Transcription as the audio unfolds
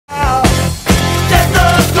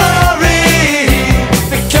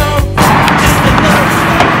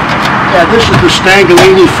This is the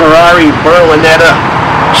Stangalini Ferrari Berlinetta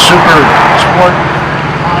Super Sport.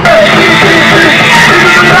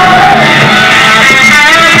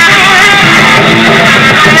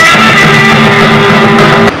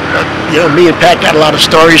 You know, me and Pat got a lot of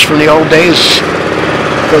stories from the old days,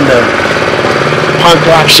 from the punk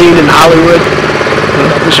rock scene in Hollywood.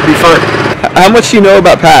 This would be fun. How much do you know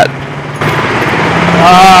about Pat?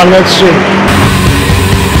 Let's see.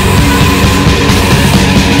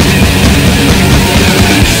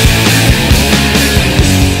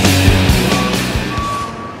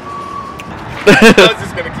 I was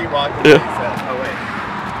just gonna keep walking. Yeah. Oh wait.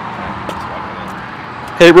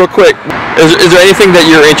 Hey, real quick, is there anything that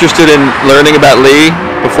you're interested in learning about Lee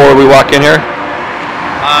before we walk in here?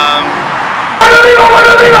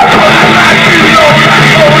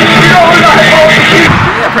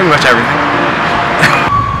 Yeah, pretty much everything.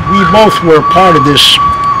 We both were part of this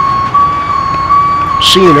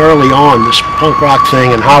scene early on, this punk rock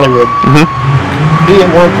thing in Hollywood. He at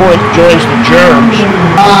one point joins the Germs.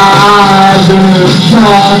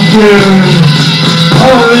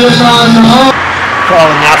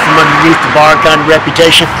 Crawling out from underneath the bar kind of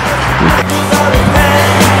reputation.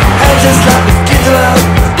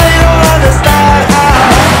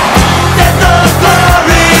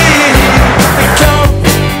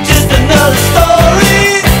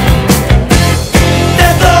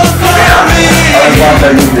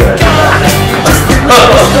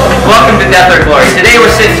 Welcome to Death or Glory. Today we're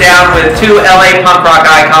sitting down with two LA punk rock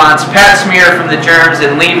icons, Pat Smear from the Germs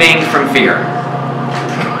and Ving from Fear.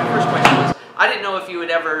 My first question was, I didn't know if you had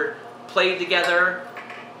ever played together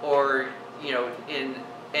or, you know,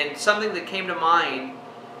 and something that came to mind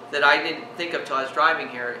that I didn't think of till I was driving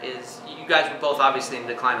here is you guys were both obviously in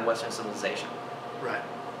decline of Western civilization. Right.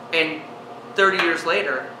 And 30 years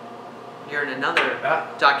later, you're in another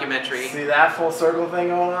documentary. See that full circle thing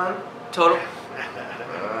going on? Total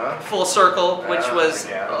full circle, which was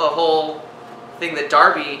a whole thing that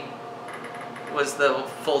Darby was the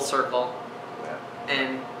full circle,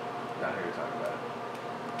 and not here to talk about it.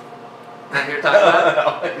 Not here to talk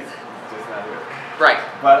about it. No, just not here. Right.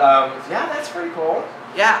 But yeah, that's pretty cool.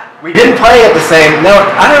 Yeah. We didn't play at the same. No,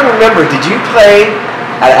 I don't remember. Did you play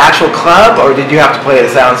at an actual club, or did you have to play at a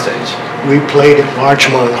soundstage? We played at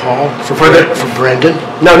Larchmont Hall for Brendan.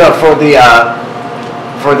 No, for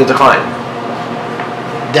the Decline.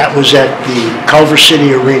 That was at the Culver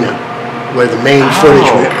City Arena, where the main footage,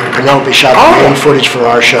 Penelope shot the main footage for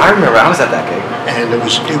our show. I remember. I was at that gig, and it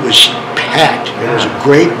was packed. It was a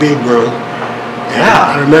great big room. And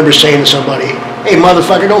Yeah. I remember saying to somebody, "Hey,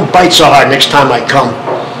 motherfucker, don't bite so hard next time I come."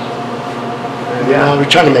 You know, we're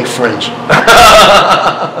trying to make friends.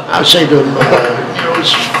 I would say to him,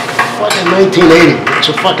 it's fucking 1980. What's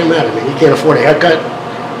the fucking matter? I mean, you can't afford a haircut.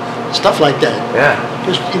 Stuff like that. Yeah.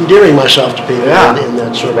 Just endearing myself to people in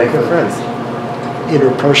that sort of making friends.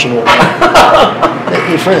 Interpersonal.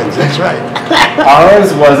 Making friends, that's right.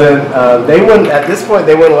 Ours wasn't. They wouldn't. At this point,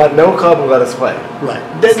 they wouldn't let. No club would let us play. Right.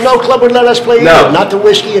 No club would let us play No. either. Not the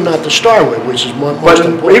Whiskey and not the Starwood, which is most But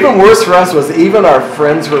important. even worse for us was even our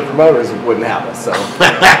friends who were promoters wouldn't have us. So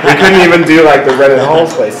we couldn't even do like the rented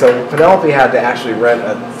halls place. So Penelope had to actually rent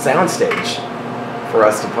a soundstage for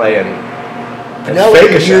us to play in.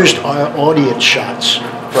 Penelope used our audience shots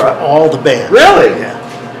for all the bands. Really? Yeah.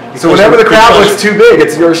 So whenever the crowd was too big,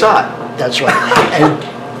 it's your shot. That's right. And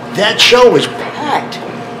that show was packed.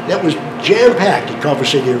 That was jam-packed at Culver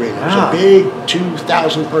City Arena. It was a big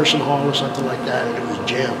 2,000-person hall or something like that, and it was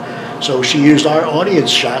jammed. So she used our audience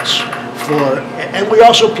shots for, and we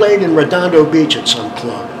also played in Redondo Beach at some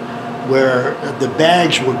club where the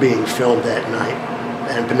Bags were being filmed that night.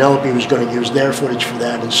 And Penelope was going to use their footage for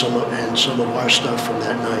that and some of our stuff from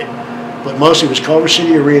that night. But mostly it was Culver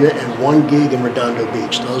City Arena and one gig in Redondo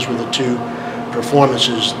Beach. Those were the two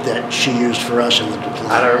performances that she used for us in the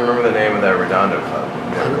Decline. I don't remember the name of that Redondo club.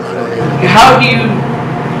 How do you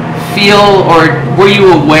feel, or were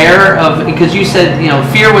you aware of? Because you said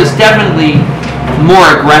Fear was definitely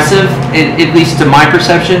more aggressive, at least to my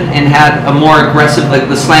perception, and had a more aggressive, like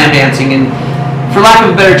the slam dancing, and for lack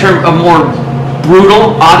of a better term, a more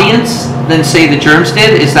brutal audience than say the Germs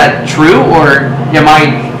did. Is that true, or am I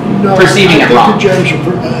perceiving it wrong? The Germs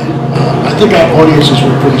were, I think our audiences were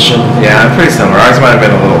pretty similar. Yeah, pretty similar. Ours might have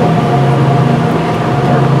been a little,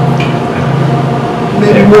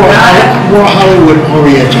 maybe more Hollywood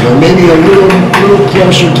oriented, or maybe a little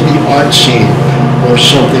closer to the art scene or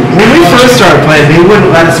something. when we first started playing, they wouldn't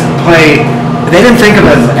let us play. They didn't think of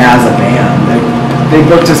us as a band. They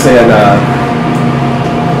booked us in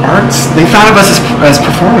arts. They thought of us as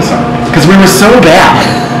performance art because we were so bad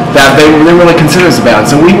that they really considered us a band.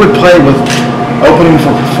 So we would play with opening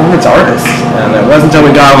for performance artists. And it wasn't until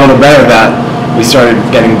we got a little better that we started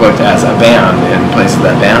getting booked as a band in places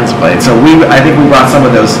that bands played. So I think we brought some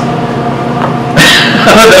of those.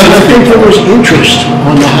 I think there was interest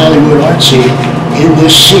on the Hollywood art scene in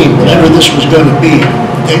this scene, whatever this was going to be.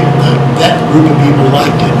 That group of people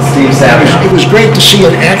liked it. Steve Savage. It was great to see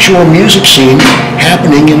an actual music scene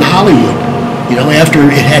happening in Hollywood. You know, after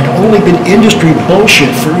it had only been industry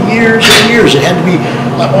bullshit for years and years. It had to be,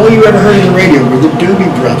 like, all you ever heard on the radio were the Doobie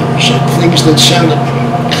Brothers and things that sounded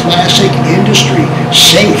classic industry,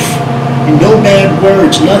 safe. No bad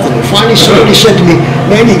words, nothing. And finally somebody said to me,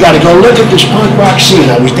 man, you got to go look at this punk rock scene.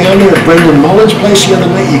 I was down there at Brendan Mullen's place the other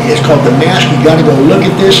night. It's called The Mask. You got to go look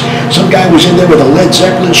at this. Some guy was in there with a Led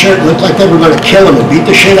Zeppelin shirt. It looked like they were going to kill him and beat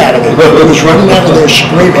the shit out of him. He was running out of there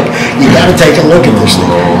screaming. You got to take a look at this thing.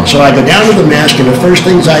 So I go down to The Mask, and the first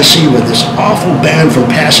things I see were this awful band from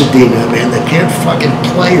Pasadena, man, that can't fucking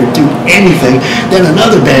play or do anything. Then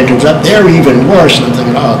another band comes up. They're even worse. And I'm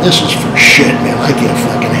thinking, oh, this is for shit, man. I can't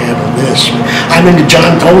fucking handle this. I'm into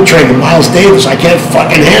John Coltrane and Miles Davis. I can't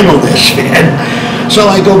fucking handle this, man. So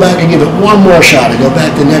I go back and give it one more shot. I go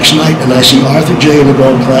back the next night and I see Arthur J. and the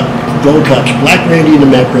Gold Cups, Black Randy and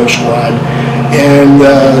the Metro Squad, and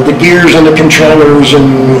the Gears and the Controllers and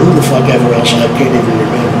who the fuck ever else, I can't even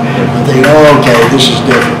remember. I'm thinking, oh, okay, this is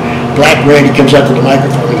different. Black Randy comes up to the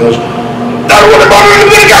microphone and goes,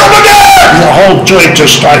 the whole joint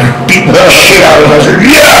just started beating the shit out of us.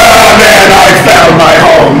 Yeah, man, I found my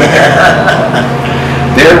home, man.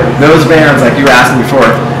 Those bands, like you were asking before,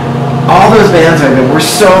 all those bands were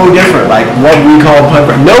so different. Like what we call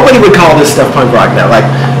punk rock. Nobody would call this stuff punk rock now. Like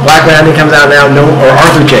Black Randy comes out now, or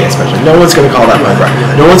Arthur J. especially. No one's going to call that punk rock.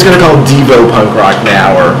 No one's going to call Devo punk rock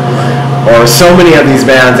now, or so many of these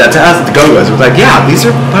bands that to us, the Go-Go's, was like, yeah, these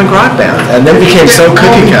are punk rock bands, and then became so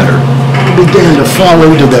cookie cutter. Began to fall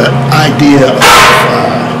into the idea of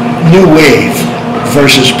new wave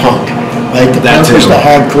versus punk. Right? The punk was the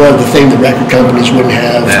hardcore, the thing the record companies wouldn't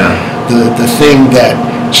have, the thing that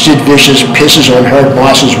Sid Vicious pisses on Herb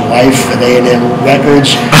Moss's wife at A&M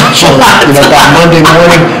Records. So, you know, by Monday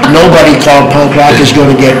morning, nobody called punk rock is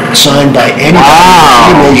going to get signed by anybody,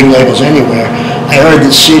 any major labels anywhere. I heard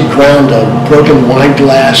that Sid ground a broken wine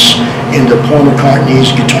glass into Paul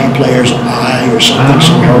McCartney's guitar player's eye or something,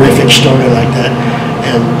 some horrific story like that.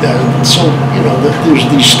 And so, you know, there's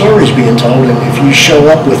these stories being told, and if you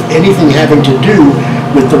show up with anything having to do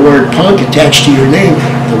with the word punk attached to your name,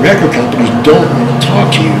 the record companies don't want to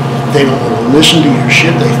talk to you. They don't want to listen to your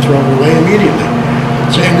shit. They throw it away immediately.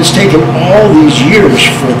 So, and it's taken all these years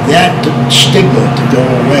for that stigma to go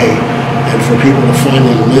away and for people to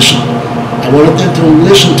finally listen. I wanted them to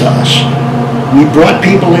listen to us. We brought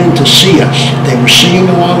people in to see us. They were singing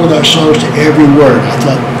along with our songs to every word. I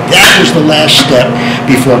thought that was the last step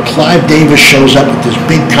before Clive Davis shows up with this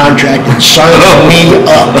big contract and signs me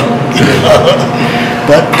up.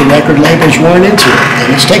 But the record labels weren't into it.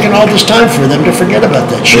 And it's taken all this time for them to forget about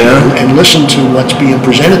that shit and listen to what's being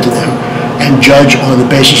presented to them and judge on the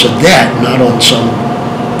basis of that, not on some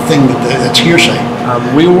thing that's hearsay.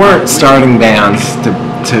 We weren't starting bands to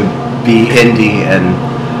be indie and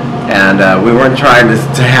we weren't trying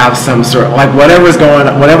to have some sort of, like, whatever's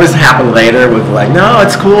happened later with, like, no,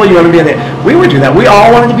 it's cool, you want to be in it. We were doing that. We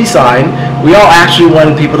all wanted to be signed. We all actually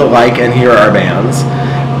wanted people to like and hear our bands.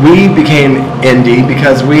 We became indie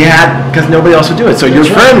because nobody else would do it. So your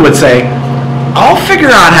friend would say, I'll figure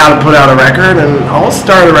out how to put out a record and I'll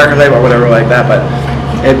start a record label or whatever like that. But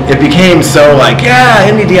it became so like, yeah,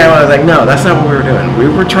 indie DIY. I was like, no, that's not what we were doing. We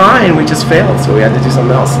were trying, we just failed, so we had to do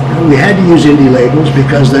something else. We had to use indie labels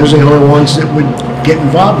because those are the only ones that would get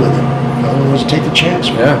involved with it. The only ones that take the chance,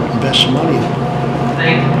 invest some money in it.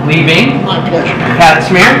 Thank Lee Ving. My pleasure. Pat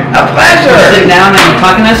Smear. A pleasure. Sitting down and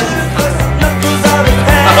talking to us.